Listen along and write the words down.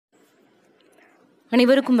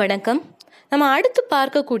அனைவருக்கும் வணக்கம். நம்ம அடுத்து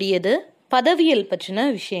பார்க்கக்கூடியது பதவியல் பற்றின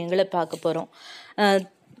விஷயங்களை பார்க்க போகிறோம்.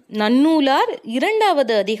 நன்னூலார்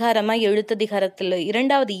இரண்டாவது அதிகாரமாக எழுத்ததிகாரத்தில்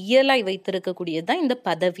இரண்டாவது இயலாய் வைத்திருக்கக்கூடியது தான் இந்த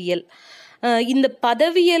பதவியல். இந்த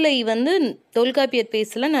பதவியலை தொல்காப்பியர்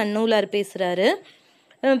பேசல, நன்னூலார் பேசுகிறாரு.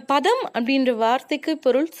 பதம் அப்படின்ற வார்த்தைக்கு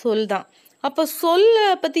பொருள் சொல் தான். அப்போ சொல்லை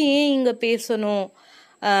பற்றி ஏன் இங்கே பேசணும்,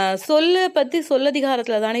 சொல்லை பற்றி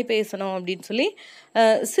சொல்லதிகாரத்தில் தானே பேசணும் அப்படின்னு சொல்லி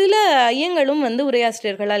சில ஐயங்களும்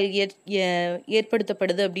உரையாசிரியர்களால்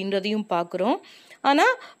ஏற்படுத்தப்படுது அப்படின்றதையும் பார்க்குறோம்.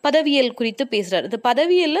 ஆனால் பதவியல் குறித்து பேசுகிறார். இந்த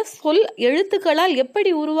பதவியலில் சொல் எழுத்துக்களால்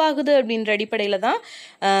எப்படி உருவாகுது அப்படின்ற அடிப்படையில் தான்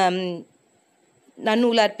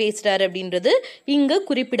நன்னூலார் பேசுகிறார் அப்படின்றது இங்கே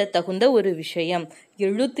குறிப்பிடத்தகுந்த ஒரு விஷயம்.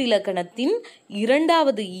 எழுத்து இலக்கணத்தின்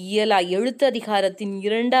இரண்டாவது இயலாய், எழுத்து அதிகாரத்தின்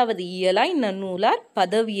இரண்டாவது இயலாய் நன்னூலார்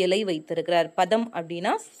பதவியலை வைத்திருக்கிறார். பதம்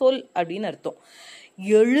அப்படின்னா சொல் அப்படின்னு அர்த்தம்.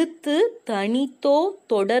 எழுத்து தனித்தோ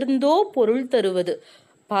தொடர்ந்தோ பொருள் தருவது.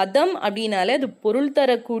 பதம் அப்படின்னாலே அது பொருள்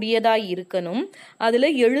தரக்கூடியதாக இருக்கணும். அதில்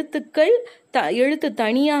எழுத்துக்கள் எழுத்து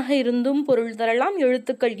தனியாக இருந்தும் பொருள் தரலாம்,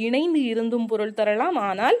 எழுத்துக்கள் இணைந்து இருந்தும் பொருள் தரலாம்.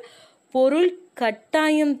 ஆனால் பொருள்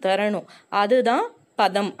கட்டாயம் தரணும். அதுதான்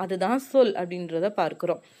பதம், அதுதான் சொல் அப்படின்றத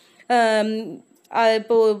பார்க்குறோம்.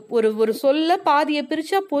 இப்போ ஒரு சொல்ல பாதியை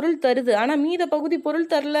பிரிச்சா பொருள் தருது, ஆனால் மீத பகுதி பொருள்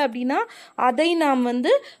தரல அப்படின்னா அதை நாம்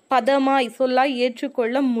பதமாய் சொல்லாய்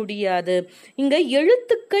ஏற்றுக்கொள்ள முடியாது. இங்கே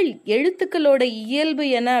எழுத்துக்களோட இயல்பு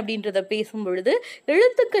என்ன அப்படின்றத பேசும் பொழுது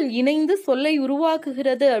எழுத்துக்கள் இணைந்து சொல்லை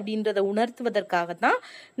உருவாக்குகிறது அப்படின்றத உணர்த்துவதற்காகத்தான்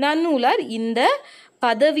நன்னூலார் இந்த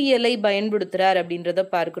பதவியலை பயன்படுத்துகிறார் அப்படின்றத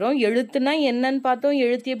பார்க்குறோம். எழுத்துனா என்னன்னு பார்த்தோம்,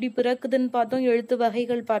 எழுத்து எப்படி பிறக்குதுன்னு பார்த்தோம், எழுத்து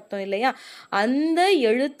வகைகள் பார்த்தோம் இல்லையா? அந்த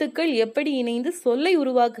எழுத்துக்கள் எப்படி இணைந்து சொல்லை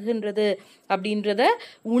உருவாக்குகின்றது அப்படின்றத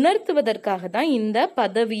உணர்த்துவதற்காக தான் இந்த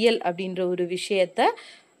பதவியல் அப்படின்ற ஒரு விஷயத்த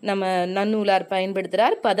நம்ம நன்னூலார்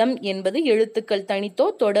பயன்படுத்துகிறார். பதம் என்பது எழுத்துக்கள் தனித்தோ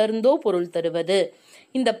தொடர்ந்தோ பொருள் தருவது.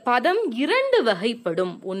 இந்த பதம் இரண்டு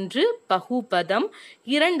வகைப்படும். ஒன்று பகுபதம்,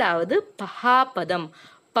 இரண்டாவது பகாபதம்.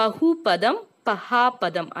 பகுபதம்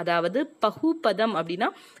பகாபதம், அதாவது பகுபதம் அப்படின்னா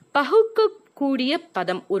பகுக்கக்கூடிய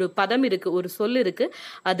பதம். ஒரு பதம் இருக்கு, ஒரு சொல் இருக்கு,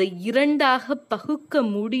 அதை இரண்டாக பகுக்க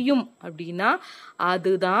முடியும் அப்படின்னா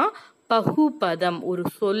அதுதான் பகுபதம். ஒரு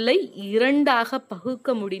சொல்லை இரண்டாக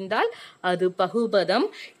பகுக்க முடிந்தால் அது பகுபதம்.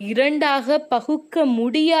 இரண்டாக பகுக்க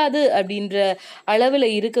முடியாது அப்படின்ற அளவில்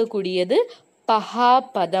இருக்கக்கூடியது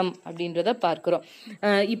பகாபதம் அப்படின்றத பார்க்கிறோம்.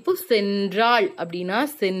 இப்போ சென்றாள் அப்படின்னா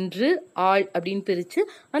சென்று ஆள் அப்படின்னு பிரித்து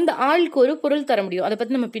அந்த ஆளுக்கு ஒரு பொருள் தர முடியும். அதை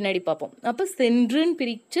பற்றி நம்ம பின்னாடி பார்ப்போம். அப்போ சென்றுன்னு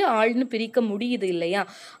பிரித்து ஆள்னு பிரிக்க முடியுது இல்லையா?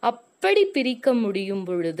 அப்படி பிரிக்க முடியும்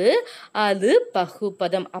பொழுது அது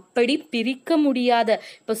பகுபதம். அப்படி பிரிக்க முடியாத,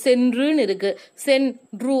 இப்போ சென்றுன்னு இருக்கு,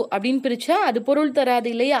 சென்று அப்படின்னு பிரிச்சா அது பொருள் தராது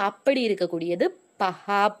இல்லையா? அப்படி இருக்கக்கூடியது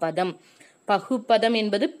பகாபதம். பகுபதம்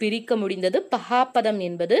என்பது பிரிக்க முடிந்தது, பகாபதம்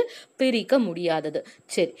என்பது பிரிக்க முடியாதது.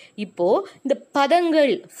 சரி, இப்போ இந்த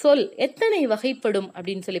பதங்கள் சொல் எத்தனை வகைப்படும்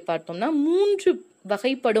அப்படின்னு சொல்லி பார்த்தோம்னா 3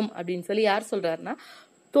 வகைப்படும் அப்படின்னு சொல்லி யார் சொல்றாருன்னா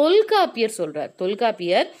தொல்காப்பியர் சொல்றார்.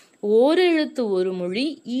 தொல்காப்பியர் ஓரெழுத்து ஒரு மொழி,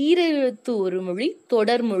 ஈரெழுத்து ஒரு மொழி,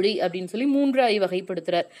 தொடர்மொழி அப்படின்னு சொல்லி 3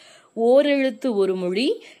 வகைப்படுத்துறார். ஓரெழுத்து ஒரு மொழி,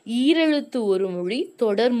 ஈரெழுத்து ஒரு மொழி,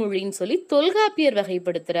 தொடர்மொழின்னு சொல்லி தொல்காப்பியர்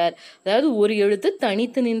வகைப்படுத்துறார். அதாவது ஒரு எழுத்து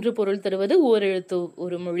தனித்து நின்று பொருள் தருவது ஓரெழுத்து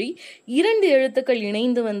ஒரு மொழி, 2 எழுத்துக்கள்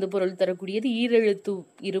இணைந்து பொருள் தரக்கூடியது ஈரெழுத்து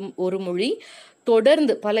ஒரு மொழி,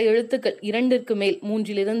 தொடர்ந்து பல எழுத்துக்கள் 2ற்கு மேல்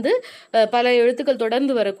 3லிருந்து பல எழுத்துக்கள்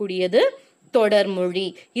தொடர்ந்து வரக்கூடியது தொடர்மொழி.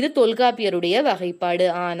 இது தொல்காப்பியருடைய வகைப்பாடு.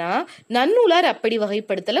 ஆனா நன்னூலார் அப்படி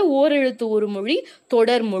வகைப்படுத்தல. ஓரெழுத்து ஒரு மொழி,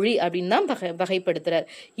 தொடர்மொழி அப்படின்னு தான் வகைப்படுத்துறார்.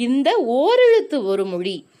 இந்த ஓரெழுத்து ஒரு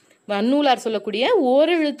மொழி, நன்னூலார் சொல்லக்கூடிய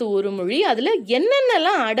ஓரெழுத்து ஒரு மொழி, அதுல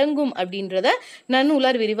என்னென்னலாம் அடங்கும் அப்படின்றத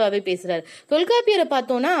நன்னூலார் விரிவாகவே பேசுறார். தொல்காப்பியரை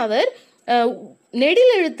பார்த்தோம்னா அவர்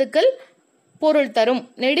நெடில் எழுத்துக்கள் பொருள் தரும்,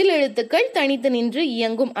 நெடில் எழுத்துக்கள் தனித்து நின்று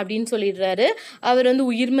இயங்கும் அப்படின்னு சொல்லிடுறாரு. அவர்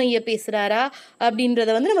உயிர்மையை பேசுறாரா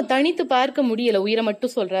அப்படின்றத நம்ம தனித்து பார்க்க முடியல, உயிரை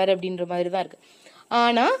மட்டும் சொல்றாரு அப்படின்ற மாதிரி தான் இருக்கு.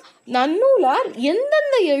 ஆனா நன்னூலார்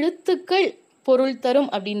எந்தெந்த எழுத்துக்கள் பொருள்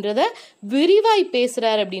தரும் அப்படின்றத விரிவாய்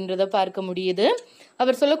பேசுறார் அப்படின்றத பார்க்க முடியுது.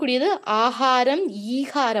 அவர் சொல்லக்கூடியது ஆகாரம்,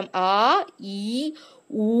 ஈகாரம், ஆ இ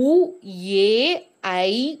உ ஏ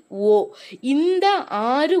ஐ ஓ, இந்த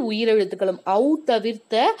 6 உயிரெழுத்துக்களும், ஔ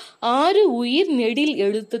தவிர்த்த 6 உயிர் நெடில்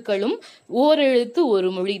எழுத்துக்களும் ஓரெழுத்து ஒரு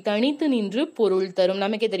மொழி தனித்து நின்று பொருள் தரும்.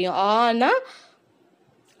 நமக்கே தெரியும், ஆனா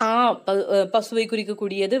பசுவை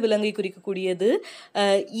குறிக்கக்கூடியது, விலங்கை குறிக்கக்கூடியது,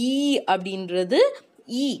 ஈ அப்படின்றது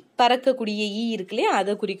ஈ பறக்கக்கூடிய ஈ இருக்கு இல்லையா,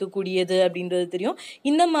 அதை குறிக்கக்கூடியது அப்படின்றது தெரியும்.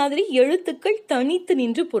 இந்த மாதிரி எழுத்துக்கள் தனித்து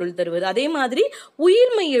நின்று பொருள் தருவது. அதே மாதிரி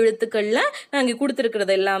உயிர்மை எழுத்துக்கள்ல நாங்கள்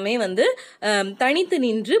கொடுத்துருக்கிறது எல்லாமே தனித்து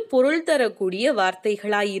நின்று பொருள் தரக்கூடிய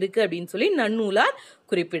வார்த்தைகளாக இருக்கு அப்படின்னு சொல்லி நன்னூலார்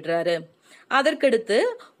குறிப்பிடுறாரு. அதற்கடுத்து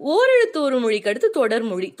ஓரெழுத்து ஒரு மொழிக்கு அடுத்து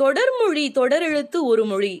தொடர்மொழி. தொடர்மொழி தொடரெழுத்து ஒரு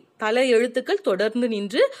மொழி, பல எழுத்துக்கள் தொடர்ந்து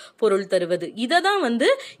நின்று பொருள் தருவது. இதை தான்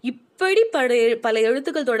இப்படி பல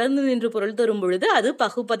எழுத்துக்கள் தொடர்ந்து நின்று பொருள் தரும் பொழுது அது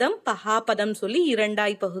பகுபதம் பகாபதம் சொல்லி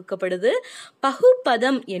இரண்டாய் பகுக்கப்படுது.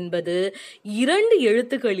 பகுபதம் என்பது இரண்டு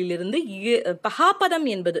எழுத்துக்களிலிருந்து, பகாபதம்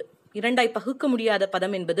என்பது இரண்டாய் பகுக்க முடியாத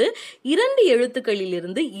பதம் என்பது இரண்டு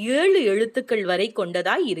எழுத்துக்களிலிருந்து 7 எழுத்துக்கள் வரை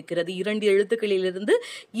கொண்டதாய் இருக்கிறது. 2 எழுத்துக்களிலிருந்து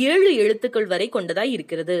 7 எழுத்துக்கள் வரை கொண்டதாய்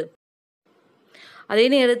இருக்கிறது. அதே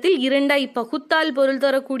நேரத்தில் இரண்டாய் பகுத்தால் பொருள்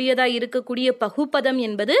தரக்கூடியதாய் இருக்கக்கூடிய பகுபதம்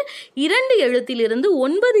என்பது 2 எழுத்திலிருந்து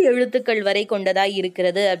 9 எழுத்துக்கள் வரை கொண்டதாய்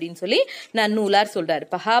இருக்கிறது அப்படின்னு சொல்லி நன்னூலார் சொல்றார்.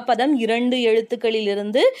 பகாபதம் 2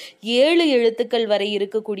 எழுத்துக்களிலிருந்து 7 எழுத்துக்கள் வரை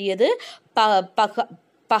இருக்கக்கூடியது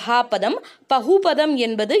பகாபதம். பகுபதம்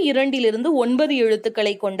என்பது 2லிருந்து 9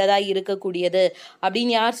 எழுத்துக்களை கொண்டதாய் இருக்கக்கூடியது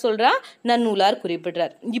அப்படின்னு யார் சொல்றா? நன்னூலார்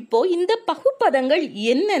குறிப்பிடுறார். இப்போ இந்த பகுபதங்கள்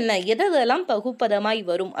என்னென்ன, எதெல்லாம் பகுபதமாய்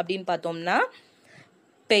வரும் அப்படின்னு பார்த்தோம்னா,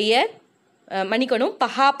 பெயர் மன்னிக்கணும்,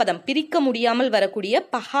 பகாபதம் பிரிக்க முடியாமல் வரக்கூடிய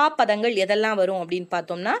பகாபதங்கள் எதெல்லாம் வரும் அப்படின்னு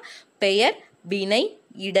பார்த்தோம்னா, பெயர், வினை,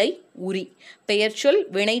 இடை, உரி. பெயர் சொல்,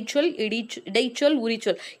 வினைச்சொல், இடைச்சொல்,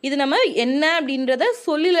 உரிச்சொல். இது நம்ம என்ன அப்படின்றத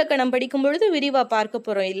சொல்லிலக்கணம் படிக்கும் பொழுது விரிவா பார்க்க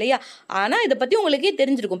போறோம் இல்லையா? ஆனா இதை பத்தி உங்களுக்கே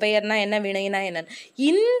தெரிஞ்சிருக்கும், பெயர்னா என்ன, வினைனா என்ன.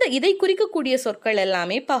 இதை குறிக்கக்கூடிய சொற்கள்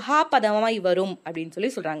எல்லாமே பகாபதமாய் வரும் அப்படின்னு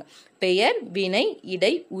சொல்லி சொல்றாங்க. பெயர், வினை,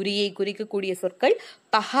 இடை, உரியை குறிக்கக்கூடிய சொற்கள்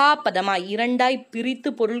பகாபதமாய் இரண்டாய்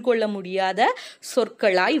பிரித்து பொருள் கொள்ள முடியாத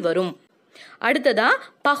சொற்களாய் வரும். அடுத்ததா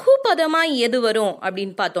பகுபதமாய் எது வரும்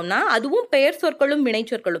அப்படின்னு பார்த்தோம்னா, அதுவும் பெயர் சொற்களும் வினை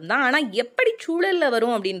சொற்களும் தான். ஆனா எப்படி சூழல்ல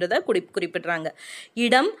வரும் அப்படின்றத குறிப்பிடுறாங்க.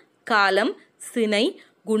 இடம், காலம், சினை,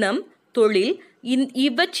 குணம், தொழில்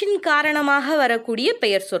இவற்றின் காரணமாக வரக்கூடிய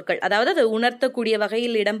பெயர் சொற்கள், அதாவது அதை உணர்த்தக்கூடிய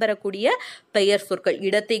வகையில் இடம்பெறக்கூடிய பெயர் சொற்கள்.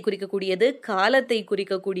 இடத்தை குறிக்கக்கூடியது, காலத்தை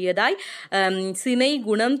குறிக்கக்கூடியதாய், சினை,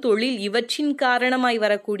 குணம், தொழில் இவற்றின் காரணமாய்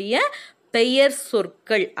வரக்கூடிய பெயர்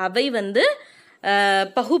சொற்கள் அவை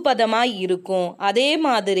பகுபதமாய் இருக்கும். அதே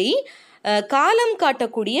மாதிரி காலம்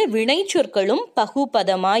காட்டக்கூடிய வினை சொற்களும்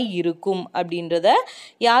பகுபதமாய் இருக்கும் அப்படின்றத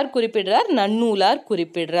யார் குறிப்பிடுறார்? நன்னூலார்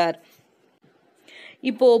குறிப்பிடுறார்.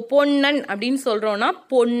 இப்போ பொன்னன் அப்படின்னு சொல்றோம்னா,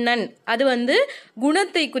 பொன்னன் அது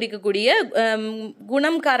குணத்தை குறிக்கக்கூடிய,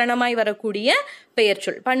 குணம் காரணமாய் வரக்கூடிய பெயர்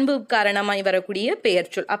சொல், பண்பு காரணமாய் வரக்கூடிய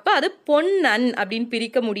பெயர் சொல். அப்ப அது பொன்னன் அப்படின்னு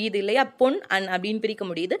பிரிக்க முடியுது இல்லையா? பொன் அன் அப்படின்னு பிரிக்க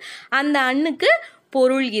முடியுது. அந்த அண்ணுக்கு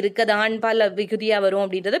பொருள் இருக்குது, ஆண்பால் விகுதியா வரும்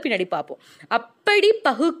அப்படின்றத பின்னாடி பார்ப்போம். அப்படி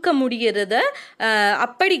பகுக்க முடியறத,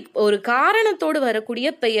 அப்படி ஒரு காரணத்தோடு வரக்கூடிய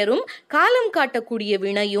பெயரும் காலம் காட்டக்கூடிய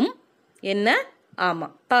வினையும் என்ன? ஆமா,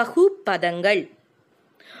 பகுபதங்கள்.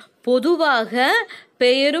 பொதுவாக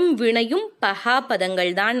பெயரும் வினையும்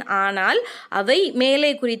பகாபதங்கள் தான். ஆனால் அவை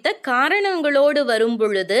மேலே குறித்த காரணங்களோடு வரும்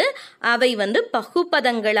பொழுது அவை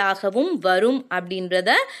பகுபதங்களாகவும் வரும் அப்படின்றத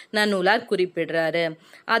நன்னூலார் குறிப்பிடுறாரு.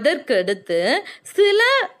 அதற்கு அடுத்து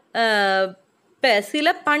சில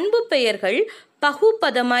பண்பு பெயர்கள்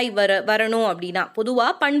பகுபதமாய் வரணும் அப்படின்னா,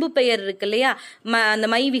 பொதுவாக பண்பு பெயர் இருக்கு இல்லையா, அந்த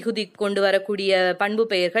மை விகுதி கொண்டு வரக்கூடிய பண்பு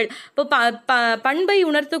பெயர்கள். இப்போ பண்பை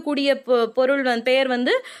உணர்த்தக்கூடிய பொருள் பெயர்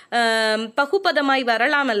பகுபதமாய்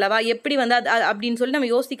வரலாம் அல்லவா? எப்படி அப்படின்னு சொல்லி நம்ம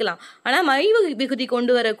யோசிக்கலாம். ஆனால் மை விகுதி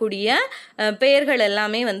கொண்டு வரக்கூடிய பெயர்கள்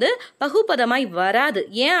எல்லாமே பகுபதமாய் வராது.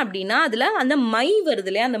 ஏன் அப்படின்னா அதில் அந்த மை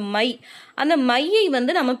வருது இல்லையா, அந்த மையை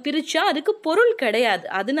நம்ம பிரிச்சா அதுக்கு பொருள் கிடையாது,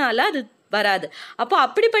 அதனால அது வராது. அப்போ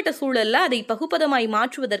அப்படிப்பட்ட சூழல்ல அதை பகுபதமாய்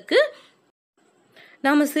மாற்றுவதற்கு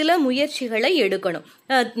நாம சில முயற்சிகளை எடுக்கணும்.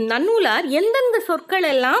 நன்னூலார் எந்தெந்த சொற்கள்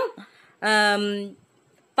எல்லாம்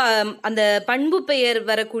அந்த பண்பு பெயர்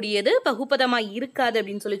வரக்கூடியது பகுபதமாய் இருக்காது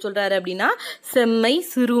அப்படின்னு சொல்றாரு அப்படின்னா, செம்மை,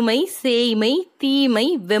 சிறுமை, சேய்மை, தீமை,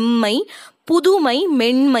 வெம்மை, புதுமை,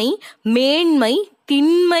 மென்மை, மேன்மை,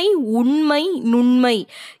 திண்மை, உண்மை, நுண்மை,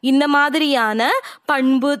 இந்த மாதிரியான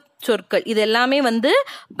பண்பு சொற்கள் இதெல்லாமே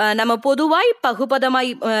நம்ம பொதுவாய் பகுபதமாய்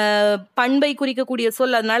பண்பை குறிக்கக்கூடிய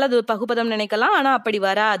சொல், அதனால அது பகுபதம் நினைக்கலாம். ஆனா அப்படி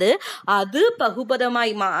வராது. அது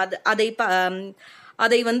பகுபதமாய்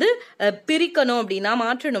அதை பிரிக்கணும் அப்படின்னா,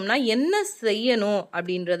 மாற்றணும்னா என்ன செய்யணும்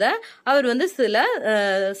அப்படின்றத அவர் சில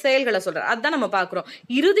செயல்களை சொல்றார். அதுதான் நம்ம பார்க்குறோம்.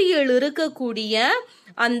 இறுதியில் இருக்கக்கூடிய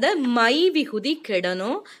அந்த மை விகுதி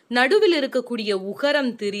கெடணும், நடுவில் இருக்கக்கூடிய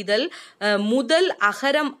உகரம் திரிதல், முதல்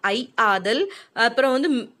அகரம் ஐ ஆதல்,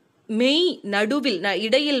 அப்புறம் மெய் நடுவில்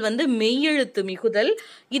இடையில் மெய்யெழுத்து மிகுதல்,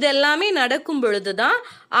 இதெல்லாமே நடக்கும் பொழுதுதான்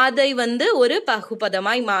அதை ஒரு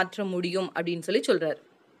பகுபதமாய் மாற்ற முடியும் அப்படின்னு சொல்றார்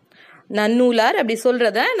நன்னூலார். அப்படி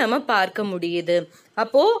சொல்றத நம்ம பார்க்க முடியுது.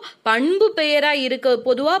 அப்போ பண்பு பெயரா இருக்க,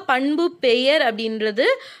 பொதுவா பண்பு பெயர் அப்படின்றது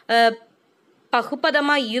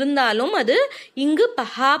பகுபதமாக இருந்தாலும் அது இங்கு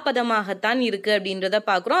பகாபதமாகத்தான் இருக்குது அப்படின்றத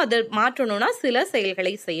பார்க்குறோம். அதை மாற்றணும்னா சில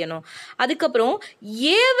செயல்களை செய்யணும். அதுக்கப்புறம்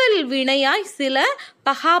ஏவல் வினையாய் சில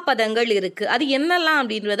பகாபதங்கள் இருக்குது. அது என்னெல்லாம்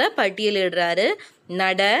அப்படின்றத பட்டியலிடுறாரு.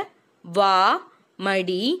 நட, வா,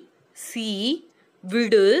 மடி, சி,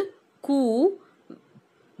 விடு, கூ,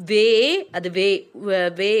 வே, அது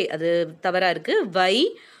வே அது தவறாக இருக்குது. வை,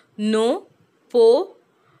 நோ, போ,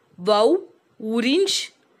 வௌ, உறிஞ்ச்,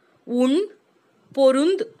 உன்,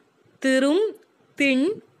 பொருந்த், திரும், திண்,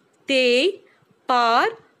 தேய்,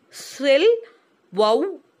 பார், செல், வௌ,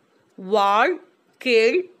 வாழ்,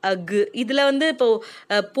 கேள், அகு. இதில் வந்து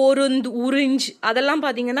இப்போது பொருந்த், உறிஞ்ச் அதெல்லாம்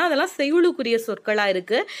பார்த்தீங்கன்னா அதெல்லாம் செய்யுளுக்குரிய சொற்களாக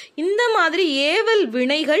இருக்குது. இந்த மாதிரி ஏவல்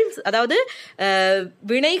வினைகள், அதாவது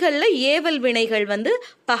வினைகளில் ஏவல் வினைகள் வந்து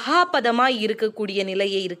பகாபதமாக இருக்கக்கூடிய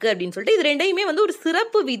நிலையே இருக்குது அப்படின்னு சொல்லிட்டு இது ரெண்டையுமே வந்து ஒரு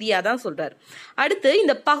சிறப்பு விதியாக தான் சொல்கிறார். அடுத்து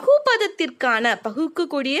இந்த பகுபதத்திற்கான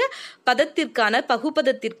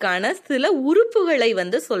பகுபதத்திற்கான சில உறுப்புகளை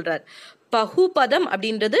வந்து சொல்கிறார். பகுபதம்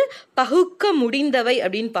அப்படின்றது பகுக்க முடிந்தவை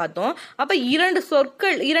அப்படின்னு பார்த்தோம். அப்போ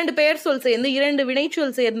இரண்டு பெயர் சொல் சேர்ந்து இரண்டு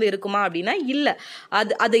வினைச்சொல் சேர்ந்து இருக்குமா அப்படின்னா இல்லை.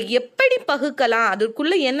 அதை எப்படி பகுக்கலாம்,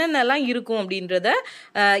 அதற்குள்ள என்னென்னலாம் இருக்கும் அப்படின்றத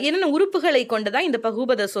என்னென்ன உறுப்புகளை கொண்டுதான் இந்த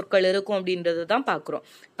பகுபத சொற்கள் இருக்கும் அப்படின்றது தான் பார்க்குறோம்.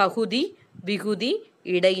 பகுதி, விகுதி,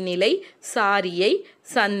 இடைநிலை, சாரியை,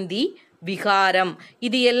 சந்தி, விகாரம்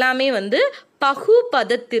இது எல்லாமே வந்து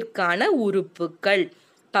பகுபதத்திற்கான உறுப்புகள்.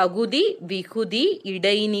 பகுதி, விகுதி,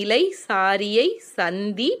 இடைநிலை, சாரியை,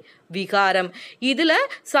 சந்தி, விகாரம். இதில்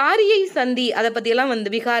சாரியை, சந்தி அதை பற்றியெல்லாம்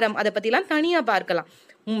வந்து விகாரம் அதை பற்றிலாம் தனியாக பார்க்கலாம்.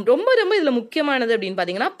 ரொம்ப ரொம்ப இதில் முக்கியமானது அப்படின்னு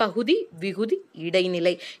பார்த்தீங்கன்னா பகுதி, விகுதி,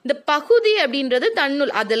 இடைநிலை. இந்த பகுதி அப்படின்றது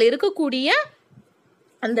தன்னுள் அதில் இருக்கக்கூடிய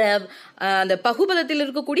அந்த பகுபதத்தில்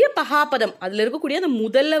இருக்கக்கூடிய பகாபதம், அதில் இருக்கக்கூடிய அந்த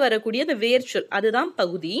முதல்ல வரக்கூடிய அந்த வேர்ச்சொல் அதுதான்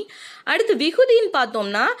பகுதி. அடுத்து விகுதின்னு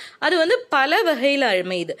பார்த்தோம்னா அது வந்து பல வகையில்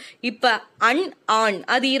அமையுது. இப்போ அன், ஆண்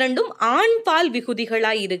அது இரண்டும் ஆண் பால்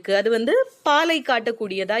விகுதிகளாக இருக்குது. அது வந்து பாலை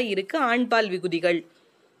காட்டக்கூடியதாக இருக்குது ஆண் பால் விகுதிகள்.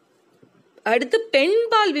 அடுத்து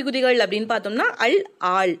பெண்பால் விகுதிகள் அப்படின்னு பார்த்தோம்னா அல்,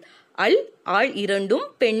 ஆள். அல், ஆள் இரண்டும்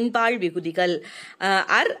பெண்பால் விகுதிகள்.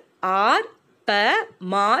 அர், ஆர், ப,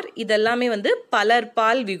 மார் இதெல்லாமே வந்து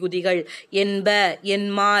பலர்பால் விகுதிகள். என்ப,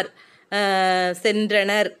 என்மார்,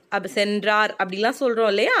 சென்றனர், சென்றார் அப்படிலாம்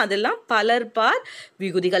சொல்கிறோம் இல்லையா, அதெல்லாம் பலர்பால்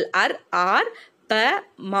விகுதிகள். அர், ஆர், ப,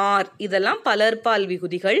 மார் இதெல்லாம் பலர்பால்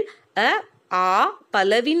விகுதிகள். ஆ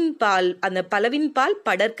பலவின்பால், அந்த பலவின்பால்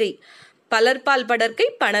படர்க்கை, பலர்பால் படர்க்கை,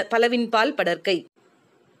 பலவின்பால் படர்க்கை.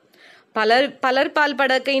 பலர்பால்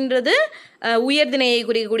படர்க்கைன்றது உயர்திணையை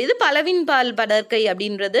குறிக்கக்கூடியது. பலவின்பால் படர்க்கை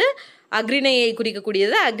அப்படின்றது அக்ரிணையை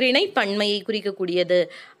குறிக்கக்கூடியது, அக்ரிணை பன்மையை குறிக்கக்கூடியது.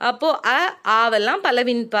 அப்போது ஆவெல்லாம்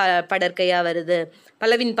படர்க்கையாக வருது,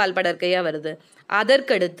 பலவின்பால் படர்க்கையாக வருது.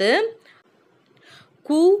 அதற்கடுத்து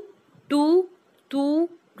கு, டு, து,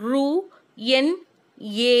 ரு, என்,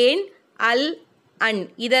 ஏன், அல், அன்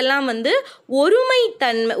இதெல்லாம் வந்து ஒருமை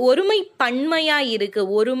பன்மையாக இருக்குது,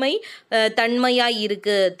 ஒருமை தன்மையாக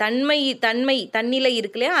இருக்குது, தன்னிலை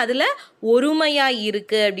இருக்கு இல்லையா அதில் ஒருமையாக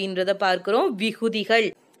இருக்குது அப்படின்றத பார்க்குறோம். விகுதிகள்.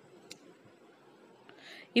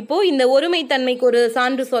 இப்போது இந்த ஒருமைத்தன்மைக்கு ஒரு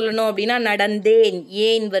சான்று சொல்லணும் அப்படின்னா நடந்தேன்,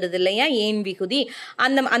 ஏன் வருது இல்லையா, ஏன் விகுதி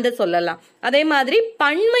அந்த சொல்லலாம். அதே மாதிரி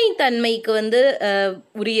பன்மை தன்மைக்கு வந்து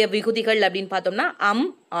உரிய விகுதிகள் அப்படின்னு பார்த்தோம்னா அம்,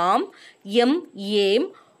 ஆம், எம், ஏம்,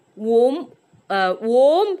 ஓம்,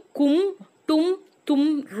 ஓம், கும், டும்,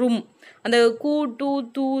 தும், ரும். அந்த கூ, டு,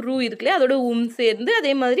 து, ரு இருக்குல்லையா அதோட சேர்ந்து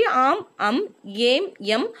அதே மாதிரி ஆம், அம், ஏம்,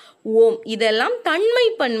 எம், ஓம் இதெல்லாம் தன்மை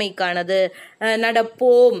பன்மைக்கானது.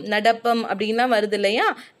 நடப்போம், நடப்பம் அப்படின்லாம் வருது இல்லையா,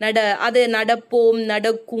 அது நடப்போம்,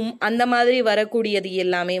 நடக்கும் அந்த மாதிரி வரக்கூடியது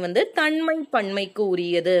எல்லாமே வந்து தன்மை பன்மைக்கு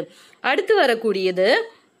உரியது. அடுத்து வரக்கூடியது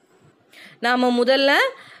நாம் முதல்ல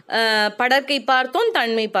படர்க்கை பார்த்தோம்,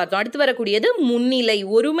 தன்மை பார்த்தோம். அடுத்து வரக்கூடியது முன்னிலை,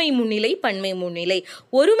 ஒருமை முன்னிலை, பன்மை முன்னிலை.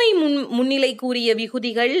 ஒருமை முன்னிலை கூறிய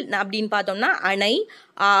விகுதிகள் அப்படின்னு பார்த்தோம்னா அணை,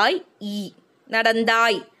 ஆய், ஈ.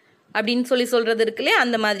 நடந்தாய் அப்படின்னு சொல்கிறது இருக்குல்லையே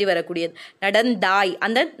அந்த மாதிரி வரக்கூடியது. நடந்தாய்,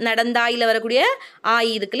 அந்த நடந்தாயில் வரக்கூடிய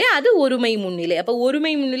ஆய் இருக்குல்லையே அது ஒருமை முன்னிலை. அப்போ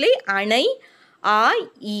ஒருமை முன்னிலை அணை, ஆய்,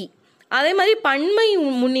 ஈ. அதே மாதிரி பன்மை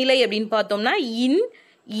முன்னிலை அப்படின்னு பார்த்தோம்னா இன்,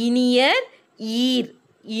 இனியர், ஈர்.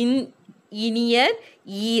 இனியர்,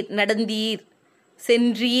 ஈர், நடந்தீர்,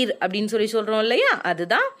 சென்றீர் அப்படின்னு சொல்கிறோம் இல்லையா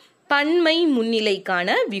அதுதான் பன்மை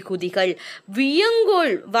முன்னிலைக்கான விகுதிகள்.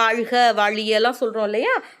 வியங்கோள், வாழ்க, வாழியெல்லாம் சொல்கிறோம்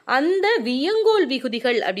இல்லையா அந்த வியங்கோள்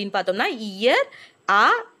விகுதிகள் அப்படின்னு பார்த்தோம்னா இயர், ஆ,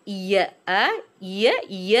 இய, அ, இய,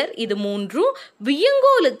 இயர் இது மூன்றும்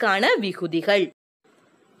வியங்கோலுக்கான விகுதிகள்.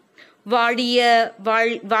 வாழிய,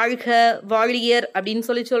 வாழ்க, வாழியர் அப்படின்னு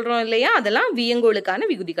சொல்றோம் இல்லையா, அதெல்லாம் வியங்கோலுக்கான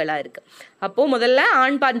விகுதிகளாக இருக்கு. அப்போ முதல்ல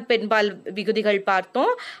ஆண்பால் பெண்பால் விகுதிகள்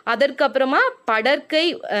பார்த்தோம். அதற்கப்புறமா படர்க்கை,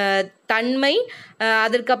 தன்மை,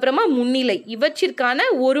 அதற்கப்புறமா முன்னிலை, இவற்றிற்கான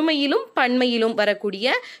ஒருமையிலும் பன்மையிலும்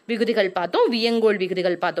வரக்கூடிய விகுதிகள் பார்த்தோம். வியங்கோல்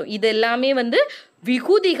விகுதிகள் பார்த்தோம். இது எல்லாமே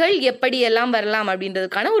விகுதிகள் எப்படியெல்லாம் வரலாம்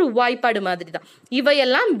அப்படின்றதுக்கான ஒரு வாய்ப்பாடு மாதிரி தான்.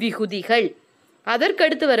 இவையெல்லாம் விகுதிகள்.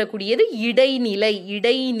 அதற்கடுத்து வரக்கூடியது இடைநிலை.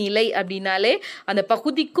 இடைநிலை அப்படின்னாலே அந்த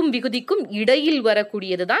பகுதிக்கும் விகுதிக்கும் இடையில்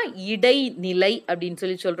வரக்கூடியது தான் இடைநிலை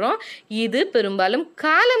அப்படின்னு சொல்றோம். இது பெரும்பாலும்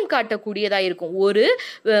காலம் காட்டக்கூடியதாக இருக்கும்.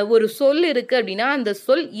 ஒரு சொல் இருக்கு அப்படின்னா அந்த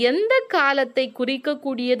சொல் எந்த காலத்தை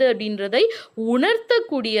குறிக்கக்கூடியது அப்படின்றதை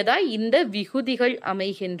உணர்த்தக்கூடியதா இந்த விகுதிகள்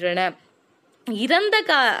அமைகின்றன.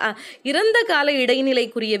 இறந்த கால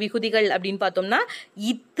இடைநிலைக்குரிய விகுதிகள் அப்படின்னு பார்த்தோம்னா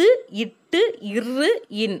இத்து, இட்டு, இரு,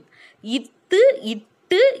 இன். இத்து,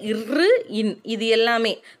 இட்டு, இரு, இன் இது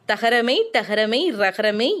எல்லாமே தகரமை, டகரமை,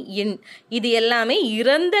 ரகரமை, இன் இது எல்லாமே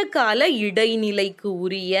இறந்த கால இடைநிலைக்கு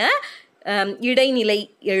உரிய இடைநிலை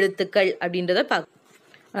எழுத்துக்கள் அப்படின்றத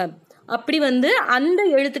பார்க்க. அப்படி அந்த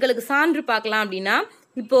எழுத்துக்களுக்கு சான்று பார்க்கலாம் அப்படின்னா,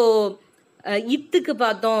 இப்போ இத்துக்கு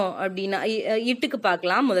பார்த்தோம் அப்படின்னா, இட்டுக்கு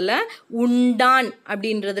பார்க்கலாம். முதல்ல உண்டான்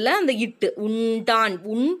அப்படின்றதுல அந்த இட்டு, உண்டான்,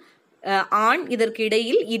 ஆண், இதற்கு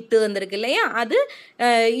இடையில் இட்டு வந்திருக்கு இல்லையா, அது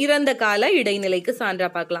இறந்த கால இடைநிலைக்கு சான்றா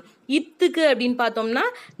பார்க்கலாம். இத்துக்கு அப்படின்னு பார்த்தோம்னா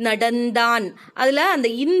நடந்தான், அதுல அந்த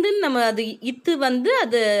இந்துன்னு நம்ம அது இத்து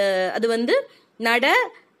அது நட,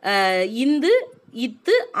 இந்து,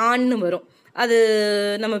 இத்து, ஆண்னு வரும். அது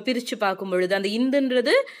நம்ம பிரித்து பார்க்கும் பொழுது அந்த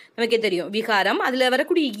இந்துன்றது நமக்கே தெரியும் விகாரம். அதில்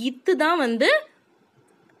வரக்கூடிய இத்து தான்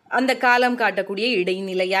அந்த காலம் காட்டக்கூடிய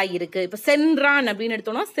இடைநிலையா இருக்கு. இப்போ சென்றான் அப்படின்னு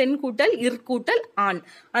எடுத்தோம்னா சென் கூட்டல் இர் கூட்டல் ஆண்,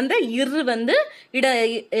 அந்த இரு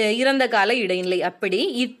இறந்த கால இடைநிலை. அப்படி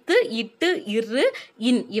இத்து, இட்டு, இரு,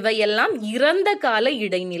 இன் இவையெல்லாம் இறந்த கால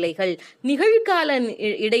இடைநிலைகள். நிகழ்கால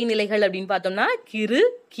இடைநிலைகள் அப்படின்னு பார்த்தோம்னா கிறு,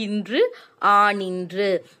 கின்று,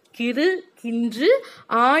 ஆனின்று. கிறு, கின்று,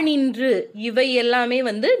 ஆனின்று இவை எல்லாமே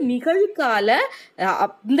நிகழ்கால,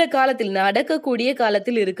 இந்த காலத்தில் நடக்கக்கூடிய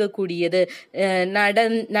காலத்தில் இருக்கக்கூடியது.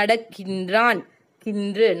 நடக்கின்றான்,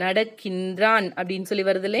 கின்று, நடக்கின்றான் அப்படின்னு சொல்லி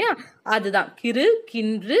வருது இல்லையா, அதுதான் கிறு,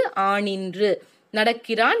 கின்று, ஆனின்று.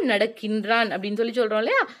 நடக்கிறான், நடக்கின்றான் அப்படின்னு சொல்றோம்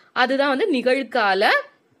இல்லையா, அதுதான் நிகழ்கால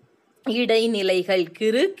இடைநிலைகள்.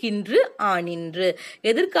 கிறு, கின்று, ஆனின்று.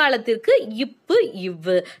 எதிர்காலத்திற்கு இப்பு,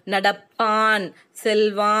 இவ்வு. நடப்பான்,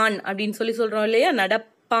 செல்வான் அப்படின்னு சொல்றோம் இல்லையா,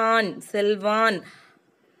 நடப்பான், செல்வான்,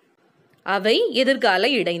 அவை எதிர்கால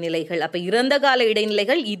இடைநிலைகள். அப்ப இறந்த கால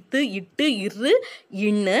இடைநிலைகள் இத்து, இட்டு, இரு,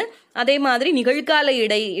 இன்னு. அதே மாதிரி நிகழ்கால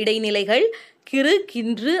இடைநிலைகள் கிறு,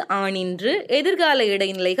 கின்று, ஆனின்று. எதிர்கால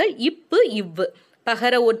இடைநிலைகள் இப்பு, இவ்வு.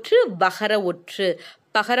 பகர ஒற்று, பகர ஒற்று.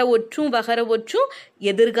 பகர ஒற்றும் பகர ஒற்றும்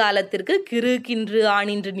எதிர்காலத்திற்கு, கிறு, கின்று,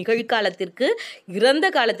 ஆனின்று நிகழ்காலத்திற்கு, இறந்த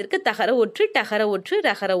காலத்திற்கு தகர ஒற்று, டகர ஒற்று,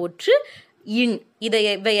 ரகர ஒற்று, இன்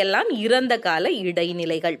இவையெல்லாம் இறந்த கால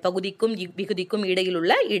இடைநிலைகள். பகுதிக்கும் விகுதிக்கும் இடையில்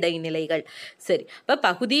உள்ள இடைநிலைகள். சரி, இப்போ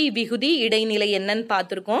பகுதி, விகுதி, இடைநிலை என்னன்னு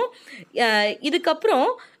பார்த்துருக்கோம். இதுக்கப்புறம்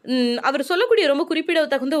அவர் சொல்லக்கூடிய ரொம்ப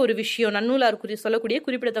குறிப்பிடத்தகுந்த ஒரு விஷயம், நன்னூலார் சொல்லக்கூடிய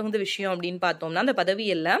குறிப்பிடத்தகுந்த விஷயம் அப்படின்னு பார்த்தோம்னா, அந்த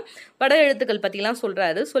பதவியெல்லாம் பட எழுத்துக்கள் பற்றிலாம்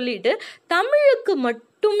சொல்கிறாரு. சொல்லிட்டு தமிழுக்கு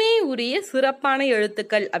மட்டுமே உரிய சிறப்பான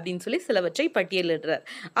எழுத்துக்கள் அப்படின்னு சிலவற்றை பட்டியலிடுறார்.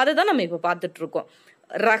 அதை தான் நம்ம இப்போ பார்த்துட்ருக்கோம்.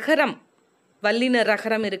 ரகரம், வல்லின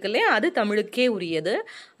ரகரம் இருக்கு இல்லையா, அது தமிழுக்கே உரியது.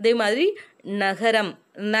 அதே மாதிரி நகரம்,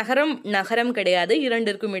 நகரம் நகரம் கிடையாது,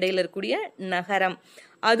 இரண்டிற்கும் இடையில் இருக்கக்கூடிய நகரம்,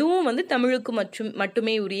 அதுவும் தமிழுக்கு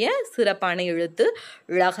மட்டுமே உரிய சிறப்பான எழுத்து.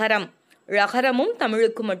 ழகரம், ழகரமும்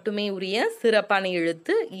தமிழுக்கு மட்டுமே உரிய சிறப்பான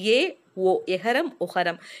எழுத்து. ஏ, ஓ, எகரம்,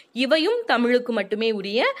 ஒகரம் இவையும் தமிழுக்கு மட்டுமே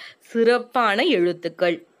உரிய சிறப்பான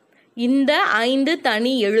எழுத்துக்கள். இந்த 5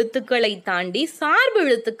 தனி எழுத்துக்களை தாண்டி சார்பு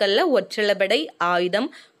எழுத்துக்கள்ல ஒற்றளபடை, ஆயுதம்,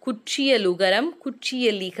 குற்றியலுகரம்,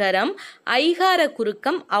 குற்றியலிகரம், ஐகார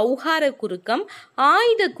குறுக்கம், ஔகார குறுக்கம்,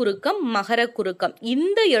 ஆயுத குறுக்கம், மகர குறுக்கம்,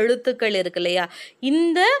 இந்த எழுத்துக்கள் இருக்கு இல்லையா,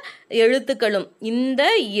 இந்த எழுத்துக்களும் இந்த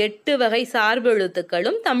 8 வகை சார்பு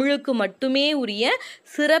எழுத்துக்களும் தமிழுக்கு மட்டுமே உரிய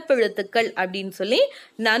சிறப்பெழுத்துக்கள் அப்படின்னு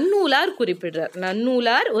நன்னூலார் குறிப்பிடுறார்.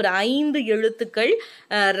 நன்னூலார் ஒரு 5 எழுத்துக்கள்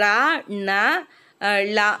ரா, ந,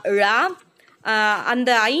 ழ,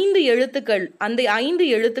 அந்த 5 எழுத்துக்கள், அந்த 5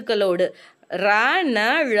 எழுத்துக்களோடு ர, ந,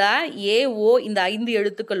 ழ, ஏ, ஓ இந்த 5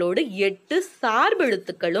 எழுத்துக்களோடு 8 சார்பு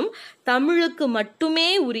எழுத்துக்களும் தமிழுக்கு மட்டுமே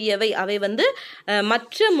உரியவை. அவை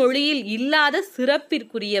மற்ற மொழியில் இல்லாத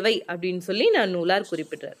சிறப்பிற்குரியவை அப்படின்னு நன்னூலார்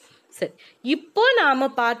குறிப்பிட்டார். சரி, இப்போ நாம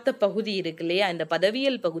பார்த்த பகுதி இருக்கு இல்லையா, இந்த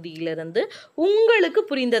பதவியல் பகுதியிலிருந்து உங்களுக்கு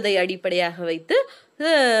புரிந்ததை அடிப்படையாக வைத்து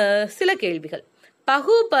சில கேள்விகள்.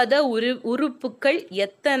 பகுபத உறுப்புக்கள்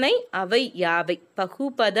எத்தனை, அவை யாவை?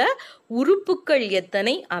 பகுபத உறுப்புக்கள்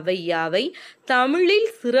எத்தனை, அவை யாவை? தமிழில்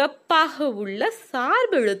சிறப்பாக உள்ள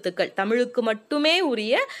சார்பெழுத்துக்கள், தமிழுக்கு மட்டுமே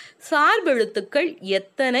உரிய சார்பெழுத்துக்கள்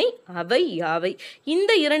எத்தனை, அவை யாவை?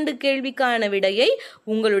 இந்த 2 கேள்விக்கான விடையை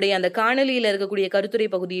உங்களுடைய அந்த காணொலியில் இருக்கக்கூடிய கருத்துரை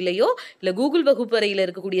பகுதியிலேயோ இல்லை கூகுள் வகுப்பறையில்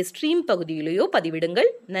இருக்கக்கூடிய ஸ்ட்ரீம் பகுதியிலேயோ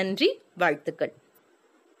பதிவிடுங்கள். நன்றி, வாழ்த்துக்கள்.